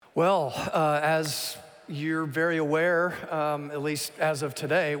Well, as you're very aware, at least as of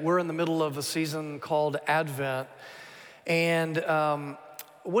today, we're in the middle of a season called Advent. And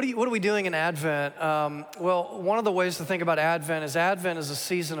what are we doing in Advent? Well, one of the ways to think about Advent is a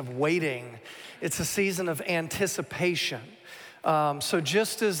season of waiting. It's a season of anticipation. So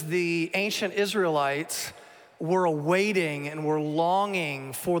just as the ancient Israelites were awaiting and were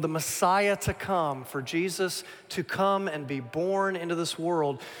longing for the Messiah to come, for Jesus to come and be born into this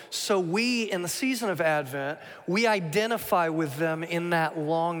world, so we, in the season of Advent, we identify with them in that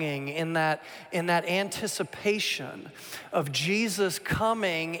longing, in that anticipation of Jesus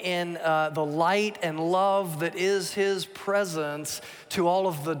coming in the light and love that is his presence to all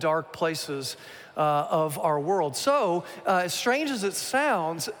of the dark places of our world. So, as strange as it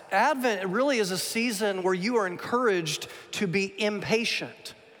sounds, Advent really is a season where you are encouraged to be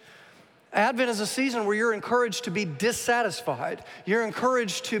impatient. Advent is a season where you're encouraged to be dissatisfied. You're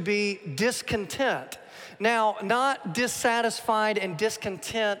encouraged to be discontent. Now, not dissatisfied and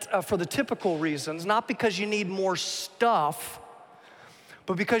discontent for the typical reasons, not because you need more stuff,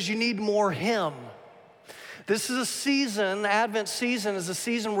 but because you need more Him. This is a season, Advent season is a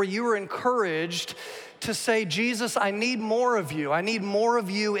season where you are encouraged to say, Jesus, I need more of you. I need more of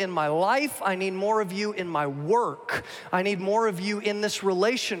you in my life. I need more of you in my work. I need more of you in this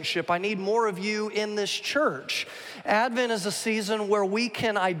relationship. I need more of you in this church. Advent is a season where we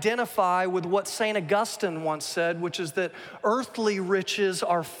can identify with what St. Augustine once said, which is that earthly riches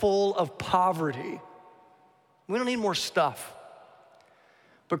are full of poverty. We don't need more stuff.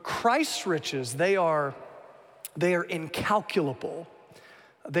 But Christ's riches, they are incalculable.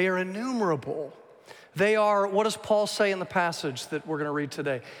 They are innumerable. They are, what does Paul say in the passage that we're going to read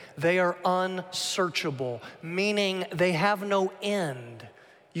today? They are unsearchable, meaning they have no end.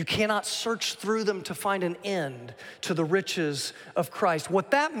 You cannot search through them to find an end to the riches of Christ.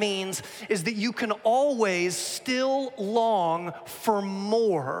 What that means is that you can always still long for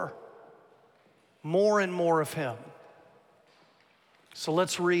more and more of Him. So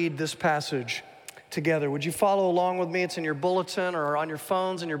let's read this passage together. Would you follow along with me? It's in your bulletin or on your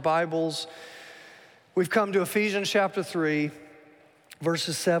phones and your Bibles. We've come to Ephesians chapter 3,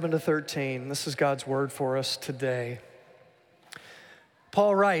 verses 7 to 13. This is God's word for us today.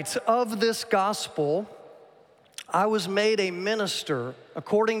 Paul writes, "Of this gospel I was made a minister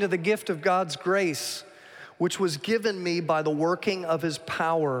according to the gift of God's grace, which was given me by the working of his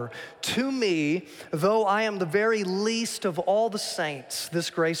power. To me, though I am the very least of all the saints, this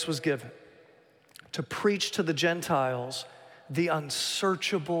grace was given, to preach to the Gentiles the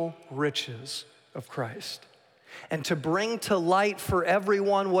unsearchable riches of Christ, and to bring to light for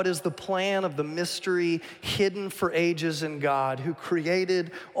everyone what is the plan of the mystery hidden for ages in God, who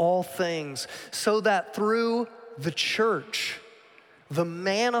created all things, so that through the church, the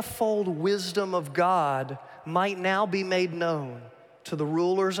manifold wisdom of God might now be made known to the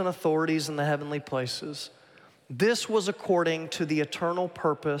rulers and authorities in the heavenly places. This was according to the eternal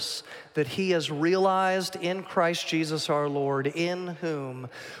purpose that he has realized in Christ Jesus our Lord, in whom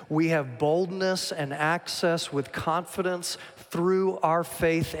we have boldness and access with confidence through our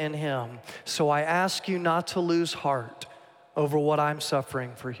faith in him. So I ask you not to lose heart over what I'm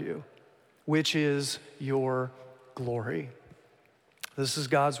suffering for you, which is your glory." This is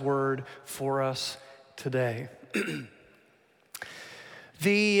God's word for us today.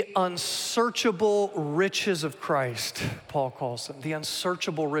 The unsearchable riches of Christ, Paul calls them, the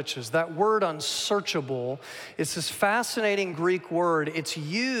unsearchable riches. That word unsearchable, it's this fascinating Greek word. It's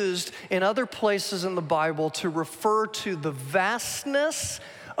used in other places in the Bible to refer to the vastness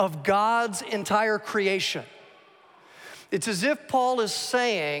of God's entire creation. It's as if Paul is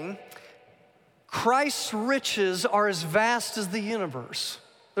saying, Christ's riches are as vast as the universe.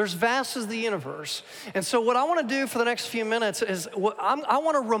 They're as vast as the universe. And so what I want to do for the next few minutes is I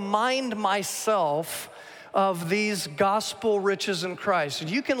want to remind myself of these gospel riches in Christ.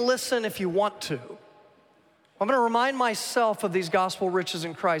 You can listen if you want to. I'm going to remind myself of these gospel riches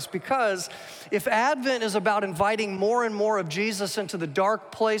in Christ, because if Advent is about inviting more and more of Jesus into the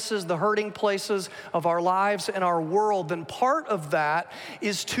dark places, the hurting places of our lives and our world, then part of that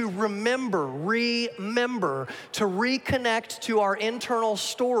is to remember, to reconnect to our internal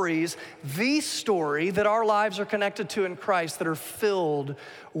stories, the story that our lives are connected to in Christ, that are filled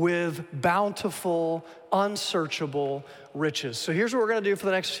with bountiful, unsearchable riches. So here's what we're going to do for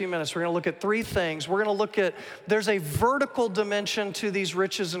the next few minutes. We're going to look at three things. We're going to look at, there's a vertical dimension to these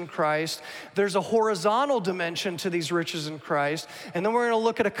riches in Christ. There's a horizontal dimension to these riches in Christ. And then we're going to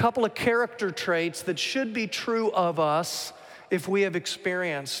look at a couple of character traits that should be true of us if we have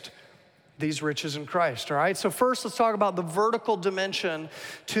experienced these riches in Christ, all right? So first, let's talk about the vertical dimension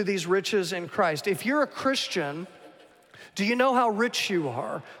to these riches in Christ. If you're a Christian, do you know how rich you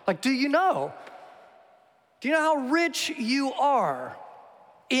are? Like, do you know? Do you know how rich you are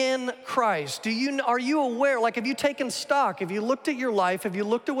in Christ? Are you aware, like have you taken stock, have you looked at your life, have you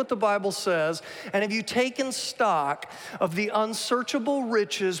looked at what the Bible says, and have you taken stock of the unsearchable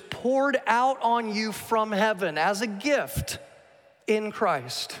riches poured out on you from heaven as a gift in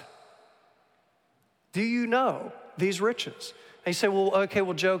Christ? Do you know these riches? And you say, well, okay,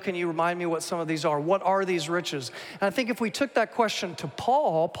 well, Joe, can you remind me what some of these are? What are these riches? And I think if we took that question to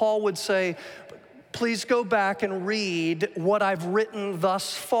Paul, Paul would say, please go back and read what I've written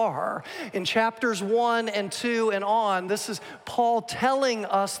thus far. In chapters 1 and 2 and on, this is Paul telling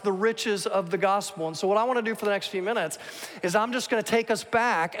us the riches of the gospel. And so what I want to do for the next few minutes is I'm just going to take us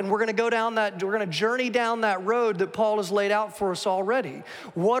back and we're going to journey down that road that Paul has laid out for us already.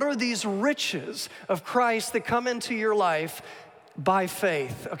 What are these riches of Christ that come into your life by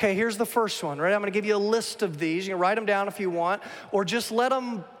faith? Okay, here's the first one, right? I'm going to give you a list of these. You can write them down if you want, or just let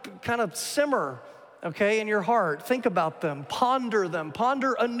them kind of simmer, okay, in your heart. Think about them, ponder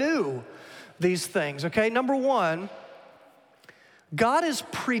anew these things, okay? Number one, God has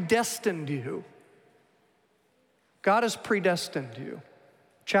predestined you. God has predestined you.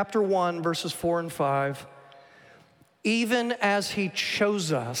 Chapter 1, verses 4 and 5. Even as he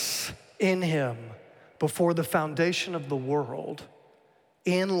chose us in him before the foundation of the world,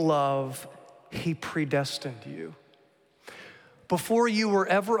 in love, he predestined you. Before you were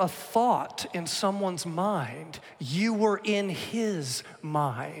ever a thought in someone's mind, you were in his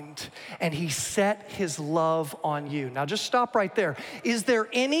mind, and he set his love on you. Now just stop right there. Is there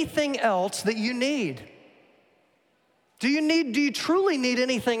anything else that you need? Do you truly need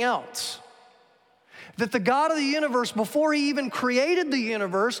anything else? That the God of the universe, before he even created the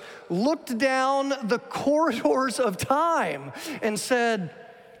universe, looked down the corridors of time and said,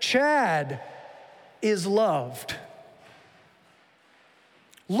 Chad is loved.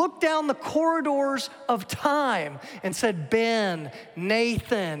 Looked down the corridors of time and said, Ben,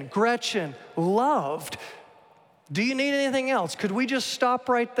 Nathan, Gretchen, loved. Do you need anything else? Could we just stop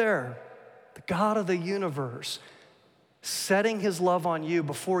right there? The God of the universe setting his love on you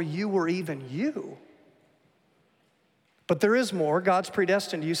before you were even you. But there is more. God's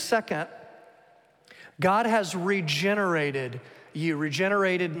predestined you. Second, God has regenerated you.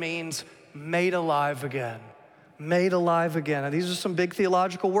 Regenerated means made alive again. Made alive again. Now, these are some big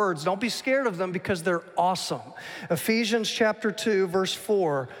theological words. Don't be scared of them because they're awesome. Ephesians chapter 2, verse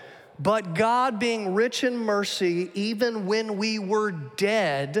 4. But God, being rich in mercy, even when we were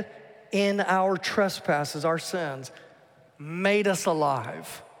dead in our trespasses, our sins, made us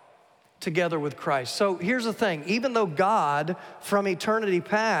alive together with Christ. So here's the thing. Even though God, from eternity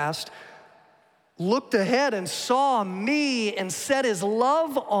past, looked ahead and saw me and set his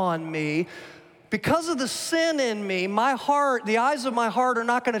love on me, because of the sin in me, my heart, the eyes of my heart are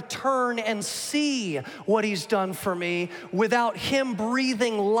not going to turn and see what he's done for me without him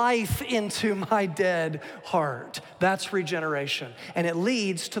breathing life into my dead heart. That's regeneration. And it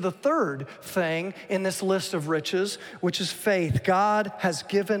leads to the third thing in this list of riches, which is faith. God has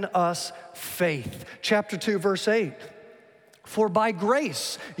given us faith. Chapter 2, verse 8. For by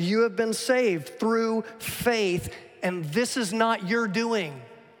grace you have been saved through faith, and this is not your doing.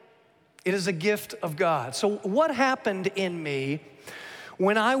 It is a gift of God. So what happened in me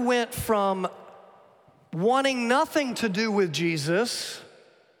when I went from wanting nothing to do with Jesus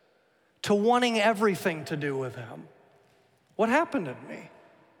to wanting everything to do with him? What happened in me?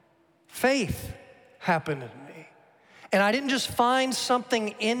 Faith happened in me. And I didn't just find something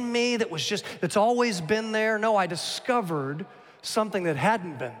in me that's always been there. No, I discovered something that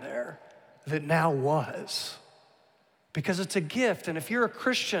hadn't been there that now was. Because it's a gift, and if you're a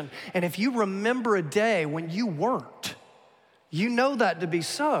Christian, and if you remember a day when you weren't, you know that to be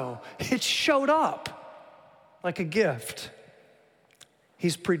so. It showed up like a gift.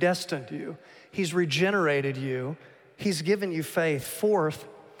 He's predestined you. He's regenerated you. He's given you faith. Fourth,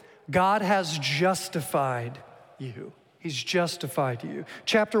 God has justified you. He's justified you.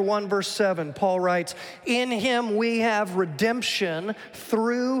 Chapter 1, verse 7, Paul writes, in him we have redemption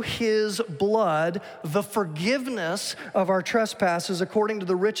through his blood, the forgiveness of our trespasses according to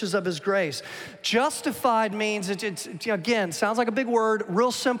the riches of his grace. Justified means, it's again, sounds like a big word,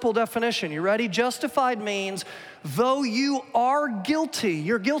 real simple definition. You ready? Justified means though you are guilty,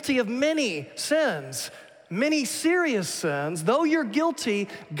 you're guilty of many sins, many serious sins, though you're guilty,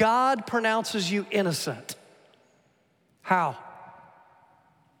 God pronounces you innocent. How?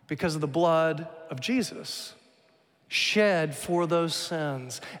 Because of the blood of Jesus. shed for those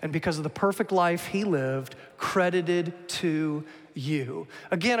sins, and because of the perfect life he lived, credited to you.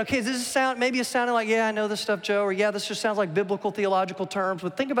 Again, okay, this is maybe it's sounding like, yeah, I know this stuff, Joe, or yeah, this just sounds like biblical theological terms,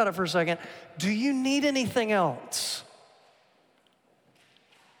 but think about it for a second. Do you need anything else?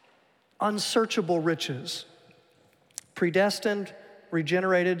 Unsearchable riches. Predestined,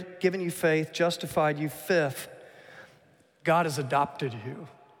 regenerated, given you faith, justified you. Fifth, God has adopted you.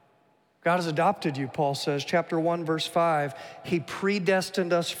 God has adopted you, Paul says, chapter 1, verse 5. He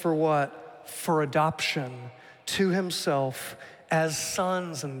predestined us for what? For adoption to himself as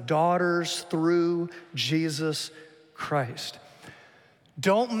sons and daughters through Jesus Christ.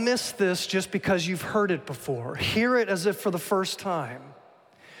 Don't miss this just because you've heard it before. Hear it as if for the first time.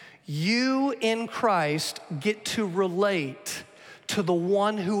 You in Christ get to relate to the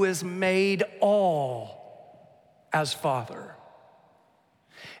one who has made all as Father.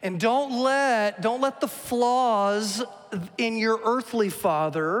 And don't let the flaws in your earthly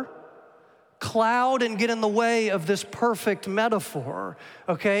father cloud and get in the way of this perfect metaphor,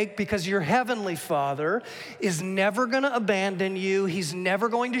 okay? Because your heavenly Father is never gonna abandon you. He's never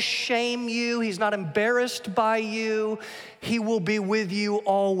going to shame you. He's not embarrassed by you. He will be with you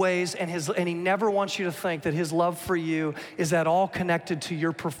always, and he never wants you to think that his love for you is at all connected to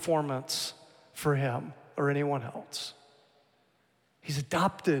your performance for him or anyone else. He's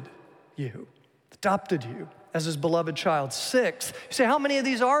adopted you as his beloved child. Sixth, you say, how many of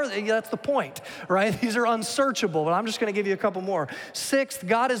these are there? That's the point, right? These are unsearchable, but I'm just gonna give you a couple more. Sixth,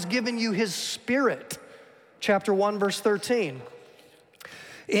 God has given you his Spirit. Chapter 1, verse 13.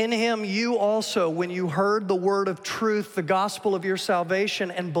 In him you also, when you heard the word of truth, the gospel of your salvation,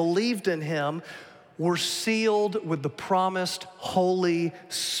 and believed in him, were sealed with the promised Holy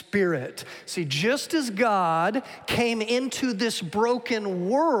Spirit. See, just as God came into this broken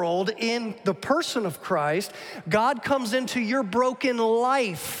world in the person of Christ, God comes into your broken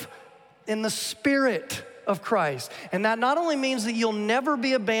life in the Spirit of Christ. And that not only means that you'll never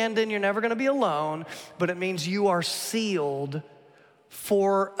be abandoned, you're never gonna be alone, but it means you are sealed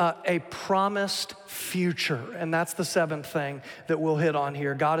for a promised future. And that's the seventh thing that we'll hit on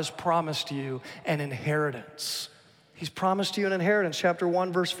here. God has promised you an inheritance. He's promised you an inheritance. Chapter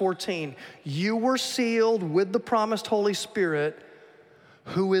 1, verse 14. You were sealed with the promised Holy Spirit,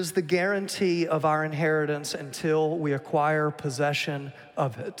 who is the guarantee of our inheritance until we acquire possession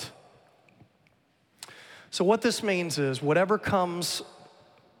of it. So what this means is whatever comes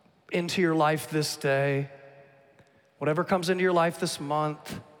into your life this day, whatever comes into your life this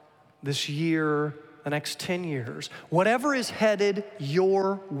month, this year, the next 10 years, whatever is headed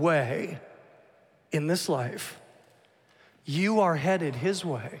your way in this life, you are headed his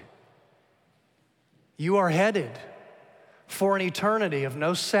way. You are headed for an eternity of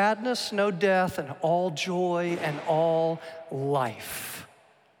no sadness, no death, and all joy and all life.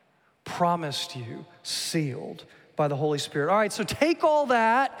 Promised you, sealed by the Holy Spirit. All right, so take all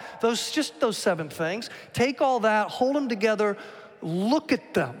that, those 7 things, take all that, hold them together, look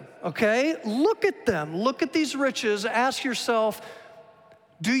at them, okay? Look at them, look at these riches, ask yourself,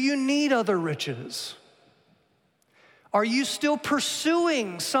 do you need other riches? Are you still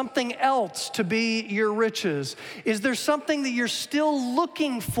pursuing something else to be your riches? Is there something that you're still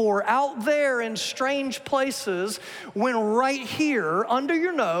looking for out there in strange places when right here under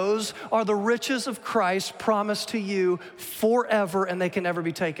your nose are the riches of Christ promised to you forever and they can never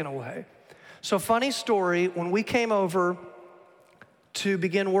be taken away? So funny story, when we came over to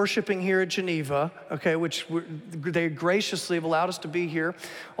begin worshiping here at Geneva, okay, which they graciously have allowed us to be here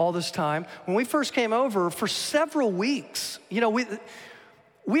all this time. When we first came over, for several weeks,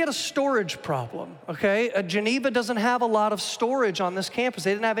 we had a storage problem, okay? Geneva doesn't have a lot of storage on this campus.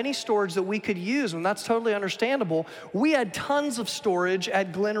 They didn't have any storage that we could use, and that's totally understandable. We had tons of storage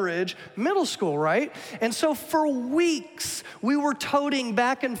at Glen Ridge Middle School, right? And so for weeks, we were toting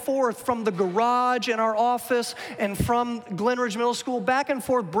back and forth from the garage in our office and from Glen Ridge Middle School, back and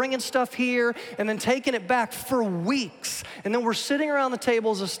forth, bringing stuff here and then taking it back for weeks. And then we're sitting around the table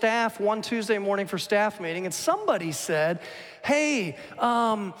as a staff one Tuesday morning for staff meeting, and somebody said, hey,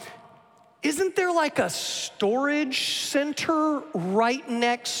 isn't there like a storage center right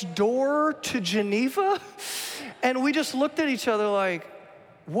next door to Geneva? And we just looked at each other like,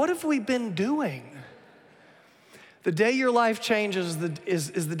 what have we been doing? The day your life changes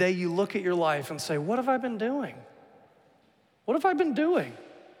is the day you look at your life and say, what have I been doing? What have I been doing?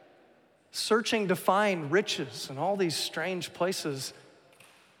 Searching to find riches in all these strange places,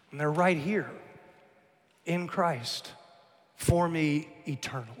 and they're right here in Christ for me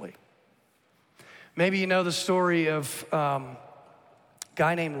eternally. Maybe you know the story of a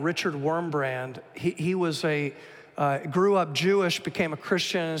guy named Richard Wurmbrand. He was a Grew up Jewish, became a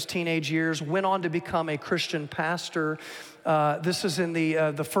Christian in his teenage years, went on to become a Christian pastor. This is in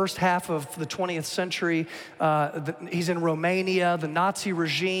the first half of the 20th century. He's in Romania, the Nazi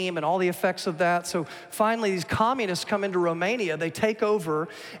regime and all the effects of that. So finally, these communists come into Romania, they take over,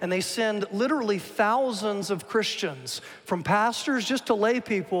 and they send literally thousands of Christians, from pastors just to lay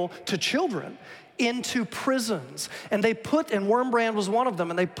people to children, into prisons. And Wurmbrand was one of them,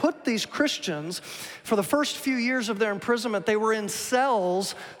 and they put these Christians, for the first few years of their imprisonment, they were in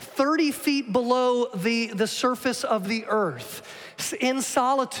cells 30 feet below the surface of the earth, in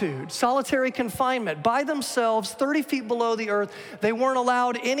solitude, solitary confinement, by themselves, 30 feet below the earth. They weren't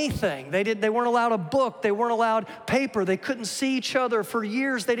allowed anything. They weren't allowed a book. They weren't allowed paper. They couldn't see each other. For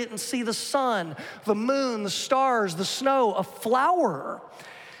years, they didn't see the sun, the moon, the stars, the snow, a flower.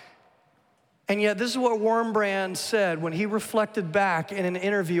 And yet, this is what Wurmbrand said when he reflected back in an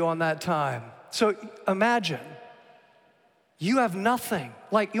interview on that time. So imagine, you have nothing.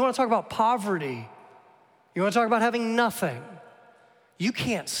 Like, you want to talk about poverty. You want to talk about having nothing. You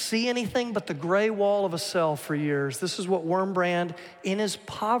can't see anything but the gray wall of a cell for years. This is what Wurmbrand, in his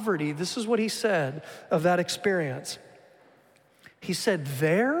poverty, this is what he said of that experience. He said,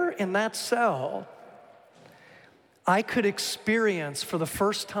 there in that cell, I could experience for the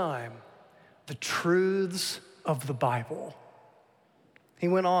first time the truths of the Bible. He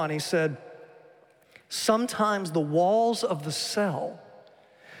went on, he said, sometimes the walls of the cell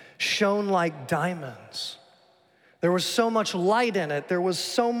shone like diamonds. There was so much light in it. There was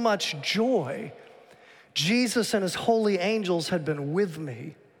so much joy. Jesus and his holy angels had been with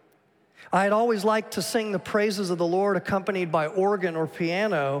me. I had always liked to sing the praises of the Lord accompanied by organ or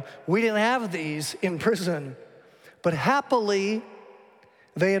piano. We didn't have these in prison, but happily,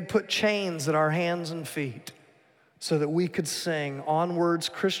 they had put chains at our hands and feet so that we could sing onwards,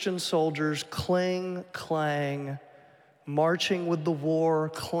 Christian soldiers, cling, clang, marching with the war,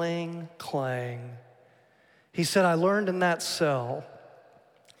 cling, clang. He said, I learned in that cell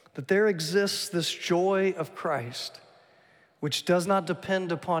that there exists this joy of Christ, which does not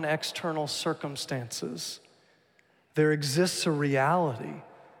depend upon external circumstances. There exists a reality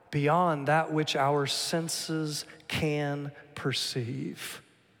beyond that which our senses can perceive.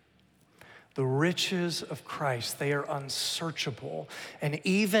 The riches of Christ, they are unsearchable. And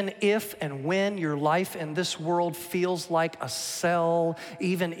even if and when your life in this world feels like a cell,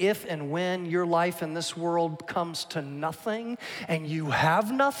 even if and when your life in this world comes to nothing and you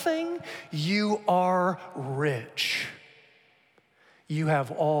have nothing, you are rich. You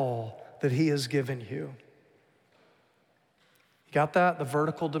have all that he has given you. You got that? The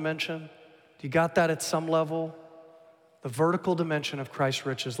vertical dimension? You got that at some level? The vertical dimension of Christ's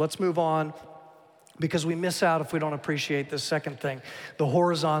riches. Let's move on, because we miss out if we don't appreciate this second thing, the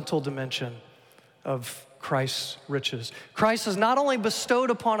horizontal dimension of Christ's riches. Christ has not only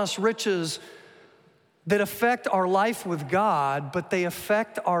bestowed upon us riches that affect our life with God, but they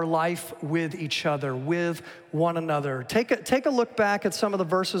affect our life with each other, with one another. Take a look back at some of the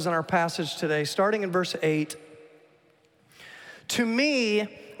verses in our passage today, starting in verse 8. To me,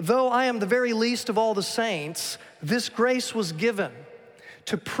 though I am the very least of all the saints, this grace was given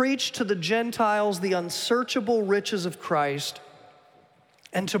to preach to the Gentiles the unsearchable riches of Christ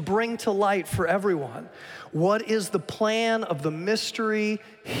and to bring to light for everyone what is the plan of the mystery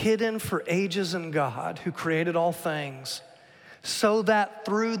hidden for ages in God, who created all things, so that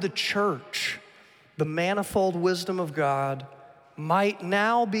through the church, the manifold wisdom of God might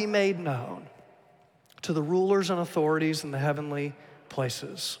now be made known to the rulers and authorities in the heavenly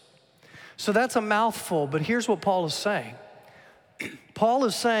places. So that's a mouthful, but here's what Paul is saying. Paul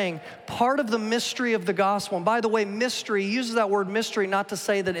is saying part of the mystery of the gospel, and by the way, mystery, he uses that word mystery not to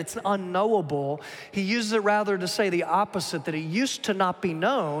say that it's unknowable. He uses it rather to say the opposite, that it used to not be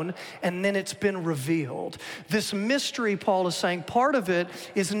known, and then it's been revealed. This mystery, Paul is saying, part of it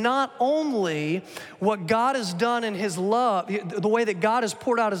is not only what God has done in his love, the way that God has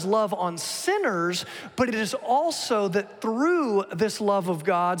poured out his love on sinners, but it is also that through this love of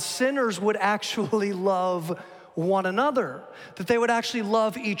God, sinners would actually love one another, that they would actually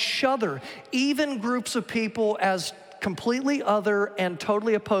love each other, even groups of people as completely other and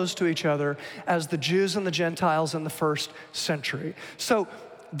totally opposed to each other as the Jews and the Gentiles in the first century. So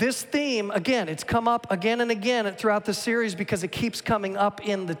this theme, again, it's come up again and again throughout the series because it keeps coming up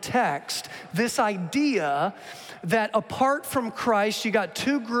in the text. This idea that apart from Christ, you got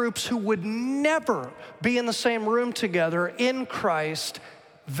two groups who would never be in the same room together. In Christ,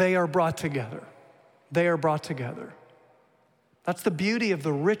 they are brought together. They are brought together. That's the beauty of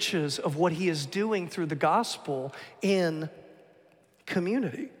the riches of what he is doing through the gospel in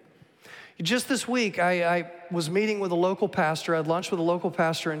community. Just this week, I was meeting with a local pastor. I had lunch with a local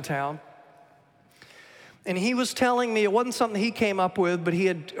pastor in town. And he was telling me, it wasn't something he came up with, but he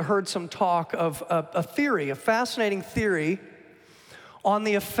had heard some talk of a theory, a fascinating theory on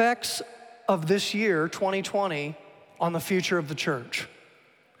the effects of this year, 2020, on the future of the church.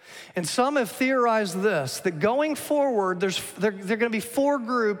 And some have theorized this, that going forward, there are going to be 4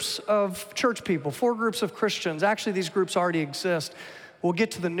 groups of church people, 4 groups of Christians. Actually, these groups already exist. We'll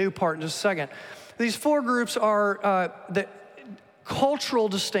get to the new part in just a second. These 4 groups are the cultural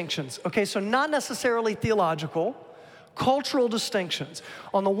distinctions. Okay, so not necessarily theological, cultural distinctions.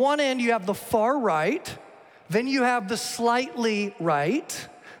 On the one end, you have the far right, then you have the slightly right,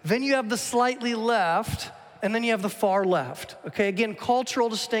 then you have the slightly left, and then you have the far left. Okay, again, cultural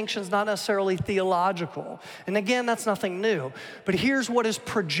distinctions, not necessarily theological. And again, that's nothing new. But here's what is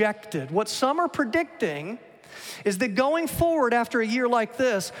projected. What some are predicting is that going forward after a year like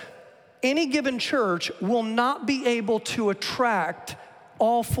this, any given church will not be able to attract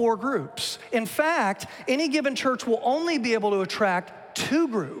all 4 groups. In fact, any given church will only be able to attract 2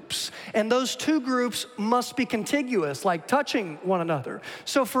 groups, and those 2 groups must be contiguous, like touching one another.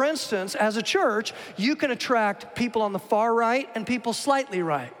 So for instance, as a church, you can attract people on the far right and people slightly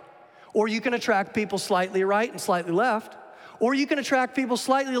right, or you can attract people slightly right and slightly left, or you can attract people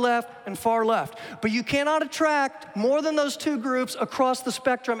slightly left and far left. But you cannot attract more than those 2 groups across the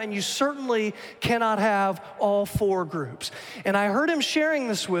spectrum, and you certainly cannot have all 4 groups. And I heard him sharing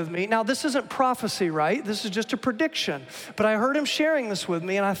this with me. Now, this isn't prophecy, right? This is just a prediction. But I heard him sharing this with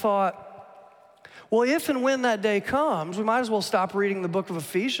me, and I thought, well, if and when that day comes, we might as well stop reading the book of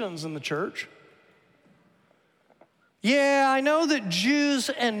Ephesians in the church. Yeah, I know that Jews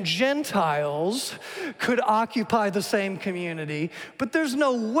and Gentiles could occupy the same community, but there's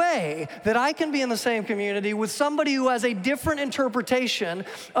no way that I can be in the same community with somebody who has a different interpretation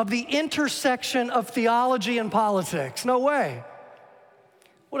of the intersection of theology and politics. No way.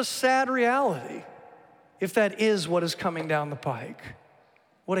 What a sad reality if that is what is coming down the pike.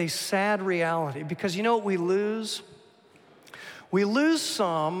 What a sad reality, because you know what we lose? We lose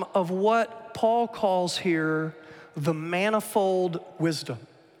some of what Paul calls here the manifold wisdom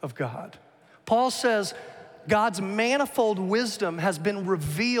of God. Paul says God's manifold wisdom has been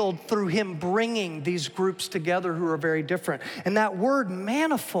revealed through him bringing these groups together who are very different. And that word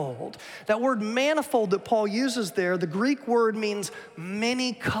manifold that Paul uses there, the Greek word means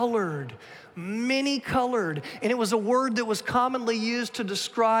many-colored. Many-colored. And it was a word that was commonly used to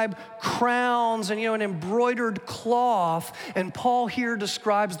describe crowns and, an embroidered cloth. And Paul here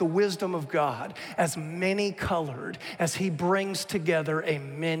describes the wisdom of God as many-colored, as he brings together a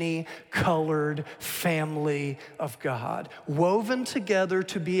many-colored family of God, woven together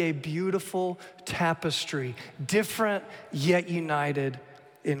to be a beautiful tapestry, different yet united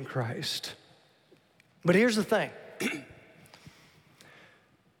in Christ. But here's the thing.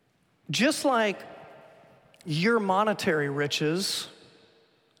 Just like your monetary riches,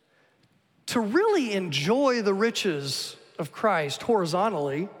 to really enjoy the riches of Christ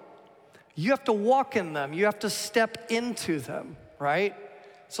horizontally, you have to walk in them. You have to step into them, right?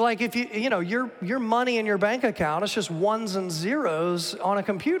 So like if your money in your bank account, it's just ones and zeros on a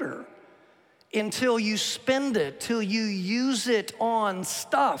computer until you spend it, till you use it on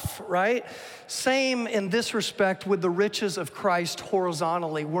stuff, right? Same in this respect with the riches of Christ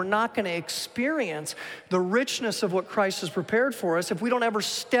horizontally. We're not going to experience the richness of what Christ has prepared for us if we don't ever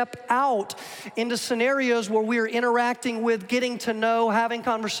step out into scenarios where we are interacting with, getting to know, having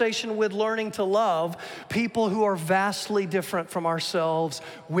conversation with, learning to love people who are vastly different from ourselves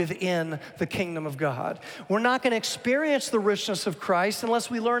within the kingdom of God. We're not going to experience the richness of Christ unless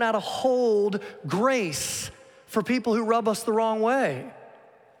we learn how to hold grace for people who rub us the wrong way.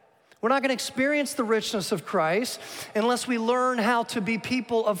 We're not going to experience the richness of Christ unless we learn how to be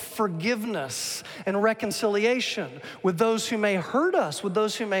people of forgiveness and reconciliation with those who may hurt us, with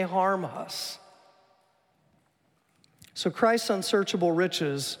those who may harm us. So Christ's unsearchable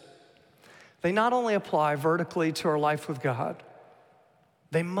riches, they not only apply vertically to our life with God,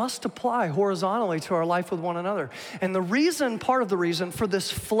 they must apply horizontally to our life with one another. And part of the reason for this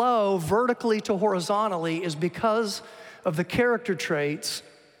flow vertically to horizontally is because of the character traits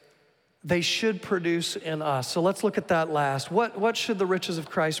they should produce in us. So let's look at that last. What should the riches of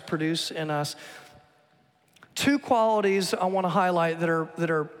Christ produce in us? 2 qualities I want to highlight that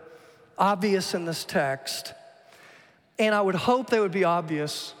are obvious in this text, and I would hope they would be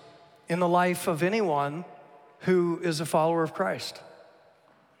obvious in the life of anyone who is a follower of Christ.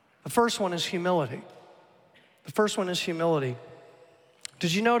 The first one is humility.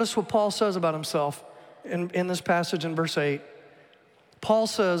 Did you notice what Paul says about himself in this passage in verse 8? Paul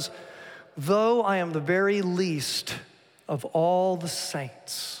says, though I am the very least of all the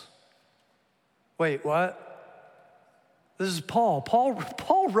saints. Wait, what? This is Paul.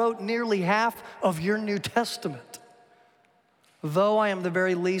 Paul wrote nearly half of your New Testament. Though I am the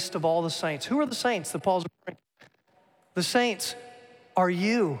very least of all the saints. Who are the saints that Paul's referring to? The saints are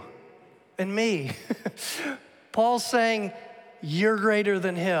you and me. Paul's saying, you're greater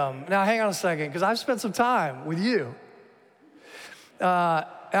than him. Now, hang on a second, because I've spent some time with you.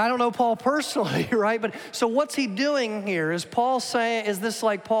 I don't know Paul personally, right? But so what's he doing here? Is Paul saying, is this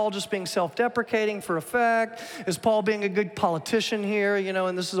like Paul just being self-deprecating for effect? Is Paul being a good politician here,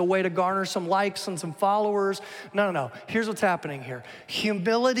 and this is a way to garner some likes and some followers? No. Here's what's happening here.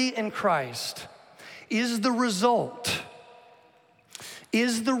 Humility in Christ is the result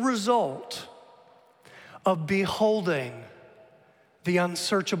of beholding the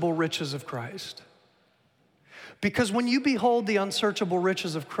unsearchable riches of Christ. Because when you behold the unsearchable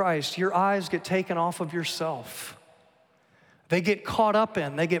riches of Christ, your eyes get taken off of yourself. They get caught up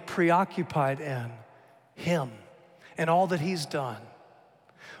in, they get preoccupied in Him and all that He's done.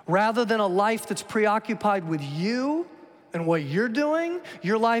 Rather than a life that's preoccupied with you and what you're doing,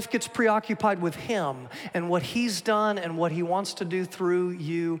 your life gets preoccupied with Him and what He's done and what He wants to do through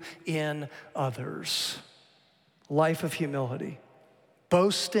you in others. Life of humility.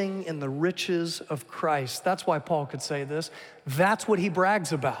 Boasting in the riches of Christ. That's why Paul could say this. That's what he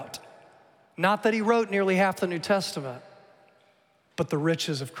brags about. Not that he wrote nearly half the New Testament, but the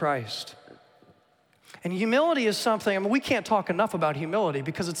riches of Christ. And humility is something, we can't talk enough about humility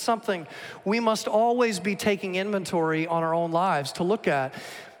because it's something we must always be taking inventory on our own lives to look at.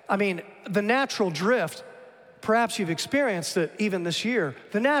 The natural drift, perhaps you've experienced it even this year.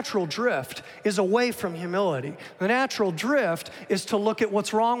 The natural drift is away from humility. The natural drift is to look at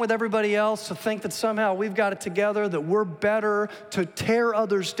what's wrong with everybody else, to think that somehow we've got it together, that we're better, to tear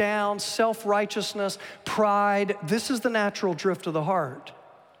others down, self-righteousness, pride. This is the natural drift of the heart.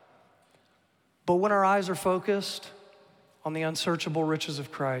 But when our eyes are focused on the unsearchable riches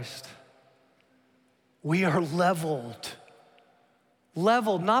of Christ, we are leveled.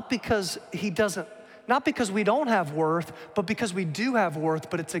 Leveled, not because we don't have worth, but because we do have worth,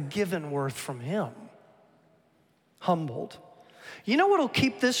 but it's a given worth from Him. Humbled. You know what'll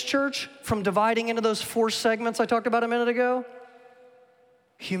keep this church from dividing into those 4 segments I talked about a minute ago?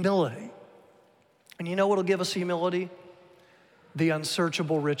 Humility. And you know what'll give us humility? The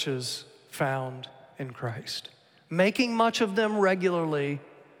unsearchable riches found in Christ. Making much of them regularly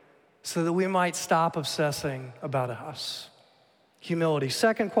so that we might stop obsessing about us. Humility.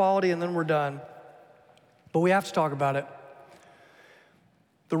 Second quality, and then we're done. But we have to talk about it.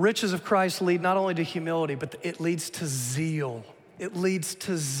 The riches of Christ lead not only to humility, but it leads to zeal. It leads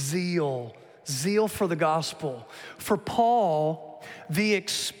to zeal. Zeal for the gospel. For Paul, the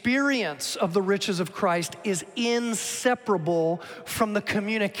experience of the riches of Christ is inseparable from the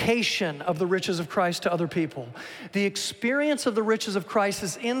communication of the riches of Christ to other people. The experience of the riches of Christ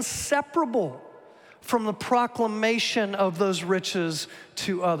is inseparable from the proclamation of those riches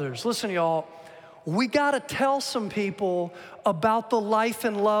to others. Listen, y'all. We got to tell some people about the life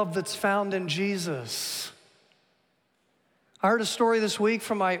and love that's found in Jesus. I heard a story this week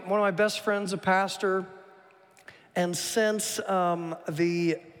from one of my best friends, a pastor, and since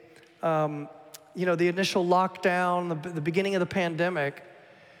the initial lockdown, the beginning of the pandemic,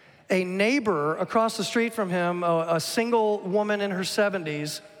 a neighbor across the street from him, a single woman in her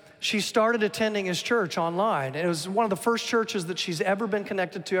 70s, she started attending his church online. It was one of the first churches that she's ever been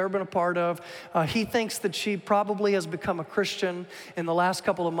connected to, ever been a part of. He thinks that she probably has become a Christian in the last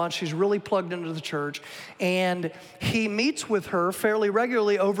couple of months. She's really plugged into the church. And he meets with her fairly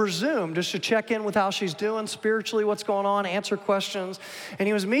regularly over Zoom just to check in with how she's doing spiritually, what's going on, answer questions. And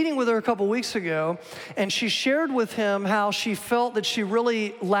he was meeting with her a couple weeks ago, and she shared with him how she felt that she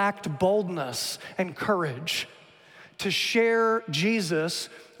really lacked boldness and courage to share Jesus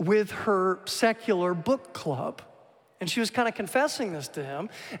with her secular book club. And she was kind of confessing this to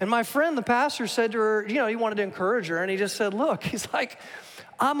him. And my friend, the pastor, said to her, he wanted to encourage her, and he just said, look, he's like,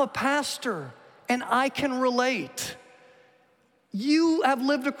 I'm a pastor, and I can relate. You have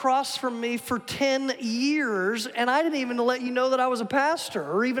lived across from me for 10 years, and I didn't even let you know that I was a pastor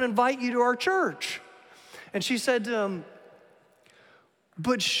or even invite you to our church. And she said to him,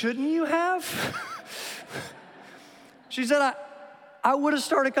 but shouldn't you have? She said, I would have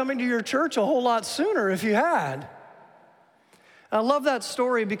started coming to your church a whole lot sooner if you had. I love that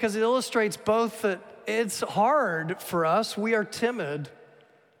story because it illustrates both that it's hard for us. We are timid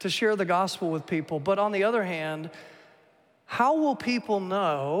to share the gospel with people. But on the other hand, how will people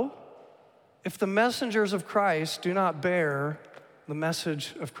know if the messengers of Christ do not bear the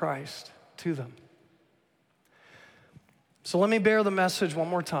message of Christ to them. So let me bear the message one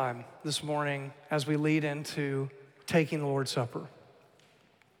more time this morning as we lead into taking the Lord's Supper.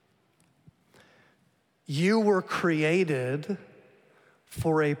 You were created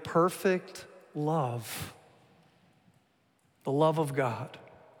for a perfect love, the love of God.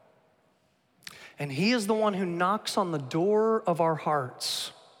 And He is the one who knocks on the door of our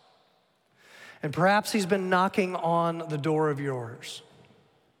hearts. And perhaps He's been knocking on the door of yours.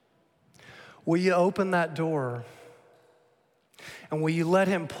 Will you open that door? And will you let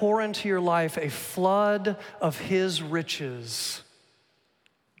Him pour into your life a flood of His riches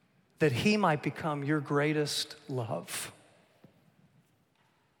that He might become your greatest love?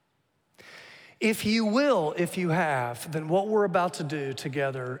 If you will, if you have, then what we're about to do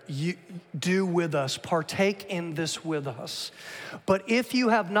together, you do with us, partake in this with us. But if you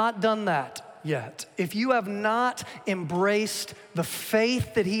have not done that yet, if you have not embraced the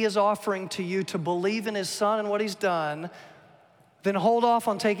faith that He is offering to you to believe in His Son and what He's done, then hold off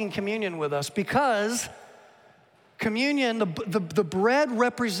on taking communion with us, because communion, the bread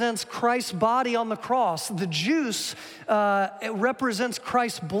represents Christ's body on the cross. The juice it represents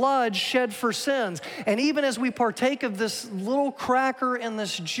Christ's blood shed for sins. And even as we partake of this little cracker and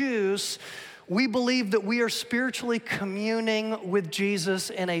this juice, we believe that we are spiritually communing with Jesus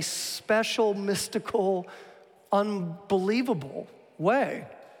in a special, mystical, unbelievable way.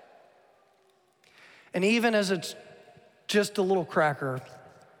 And even as it's just a little cracker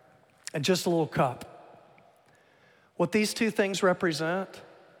and just a little cup, what these two things represent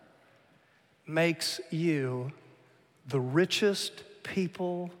makes you the richest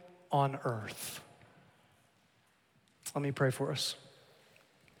people on earth. Let me pray for us.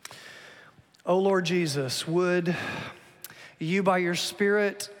 Oh Lord Jesus, would you by your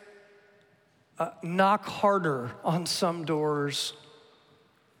Spirit knock harder on some doors,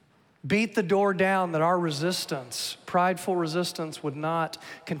 beat the door down that our resistance, prideful resistance, would not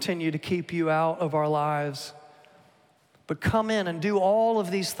continue to keep you out of our lives. But come in and do all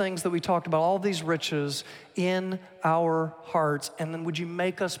of these things that we talked about, all these riches in our hearts. And then would you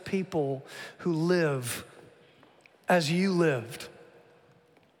make us people who live as you lived,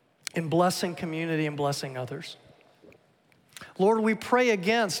 in blessing community and blessing others. Lord, we pray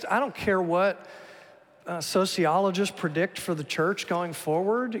against, I don't care what sociologists predict for the church going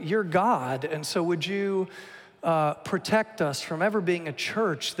forward, you're God. And so would you protect us from ever being a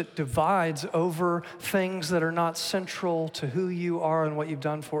church that divides over things that are not central to who you are and what you've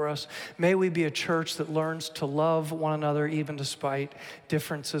done for us. May we be a church that learns to love one another even despite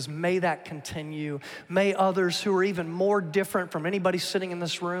differences. May that continue. May others who are even more different from anybody sitting in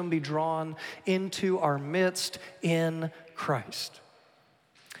this room be drawn into our midst in Christ.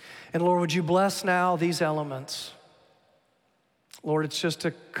 And Lord, would you bless now these elements? Lord, it's just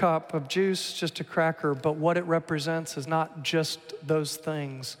a cup of juice, just a cracker, but what it represents is not just those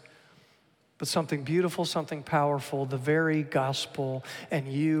things, but something beautiful, something powerful, the very gospel, and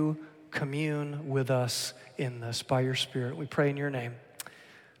you commune with us in this by your Spirit. We pray in your name.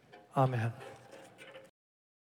 Amen.